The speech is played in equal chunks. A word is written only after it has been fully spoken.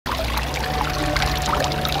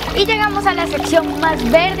Y llegamos a la sección más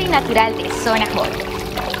verde y natural de Zona Joven.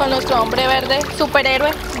 Con nuestro hombre verde, superhéroe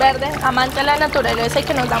verde, amante de la naturaleza y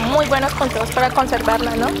que nos da muy buenos consejos para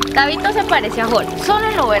conservarla, ¿no? David no se parece a Hulk, solo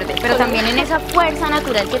en lo verde, pero también en esa fuerza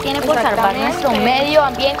natural que tiene por salvar nuestro medio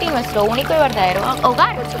ambiente y nuestro único y verdadero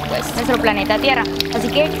hogar, por supuesto, nuestro planeta Tierra. Así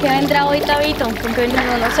que, ¿qué vendrá hoy, Tabito? ¿Con qué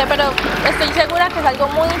vendrá? No sé, pero estoy segura que es algo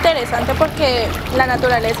muy interesante porque la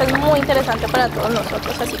naturaleza es muy interesante para todos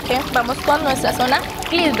nosotros. Así que vamos con nuestra zona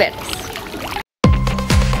Clis Verdes.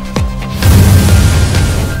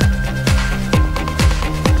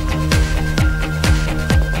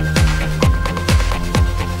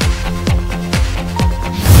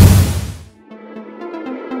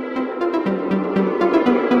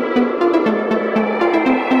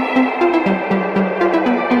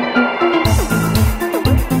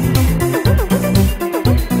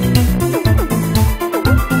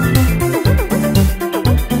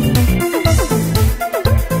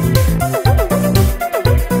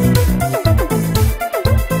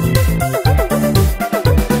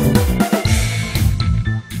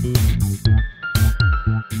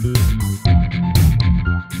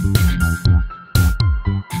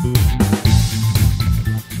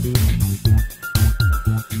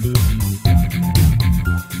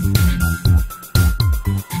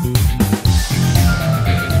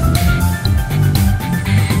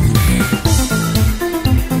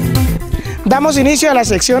 Damos inicio a la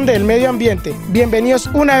sección del medio ambiente. Bienvenidos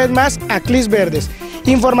una vez más a Clis Verdes.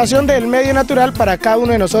 Información del medio natural para cada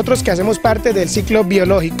uno de nosotros que hacemos parte del ciclo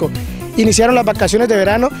biológico. Iniciaron las vacaciones de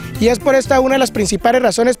verano y es por esta una de las principales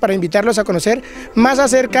razones para invitarlos a conocer más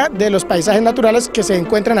acerca de los paisajes naturales que se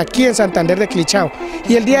encuentran aquí en Santander de Quilichao.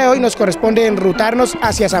 Y el día de hoy nos corresponde enrutarnos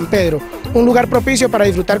hacia San Pedro, un lugar propicio para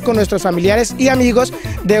disfrutar con nuestros familiares y amigos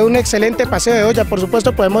de un excelente paseo de olla. Por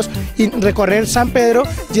supuesto podemos recorrer San Pedro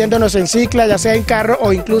yéndonos en cicla, ya sea en carro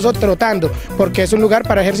o incluso trotando, porque es un lugar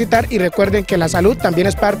para ejercitar y recuerden que la salud también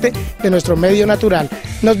es parte de nuestro medio natural.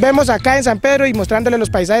 Nos vemos acá en San Pedro y mostrándoles los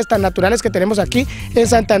paisajes tan naturales que tenemos aquí en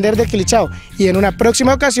Santander de Quilichao, y en una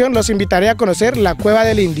próxima ocasión los invitaré a conocer la Cueva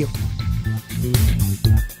del Indio.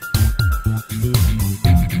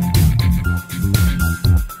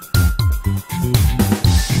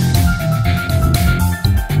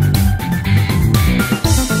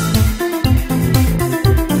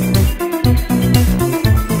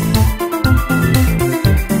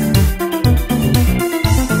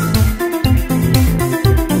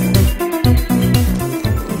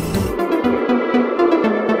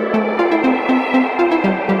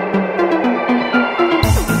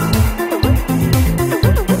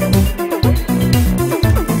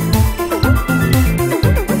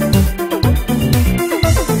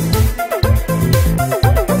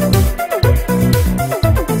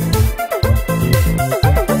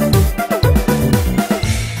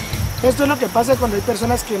 Esto es lo que pasa cuando hay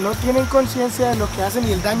personas que no tienen conciencia de lo que hacen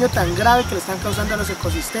y el daño tan grave que le están causando a los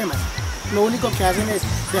ecosistemas. Lo único que hacen es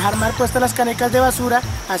dejar mal puestas las canecas de basura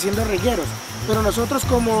haciendo regueros. Pero nosotros,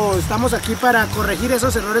 como estamos aquí para corregir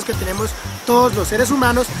esos errores que tenemos todos los seres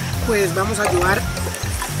humanos, pues vamos a ayudar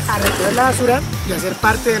a recoger la basura y a ser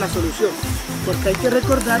parte de la solución. Porque hay que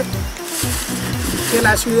recordar que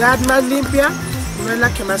la ciudad más limpia no es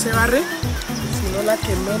la que más se barre, sino la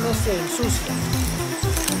que menos se ensucia.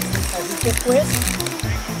 Así que pues,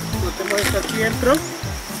 botemos esto aquí dentro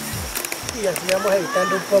y así vamos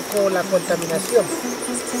evitando un poco la contaminación.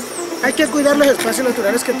 Hay que cuidar los espacios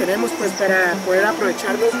naturales que tenemos pues para poder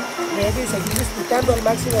aprovecharlos de ellos y seguir disfrutando al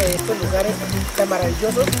máximo de estos lugares tan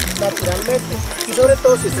maravillosos naturalmente. Y sobre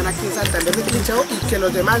todo si están aquí en Santander de Quilichao y que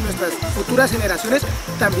los demás, nuestras futuras generaciones,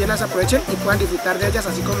 también las aprovechen y puedan disfrutar de ellas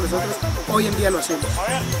así como nosotros hoy en día lo hacemos.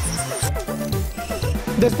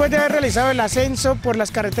 Después de haber realizado el ascenso por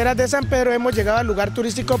las carreteras de San Pedro, hemos llegado al lugar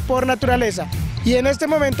turístico por naturaleza. Y en este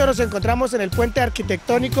momento nos encontramos en el puente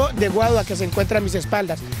arquitectónico de Guadua, que se encuentra a mis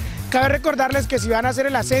espaldas. Cabe recordarles que si van a hacer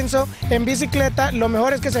el ascenso en bicicleta, lo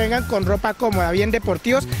mejor es que se vengan con ropa cómoda, bien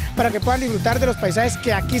deportivos, para que puedan disfrutar de los paisajes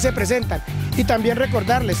que aquí se presentan. Y también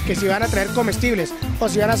recordarles que si van a traer comestibles o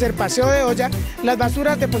si van a hacer paseo de olla, las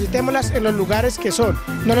basuras depositémoslas en los lugares que son.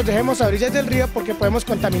 No los dejemos a orillas del río porque podemos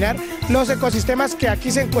contaminar los ecosistemas que aquí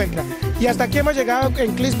se encuentran. Y hasta aquí hemos llegado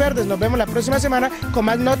en Clis Verdes. Nos vemos la próxima semana con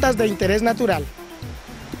más notas de interés natural.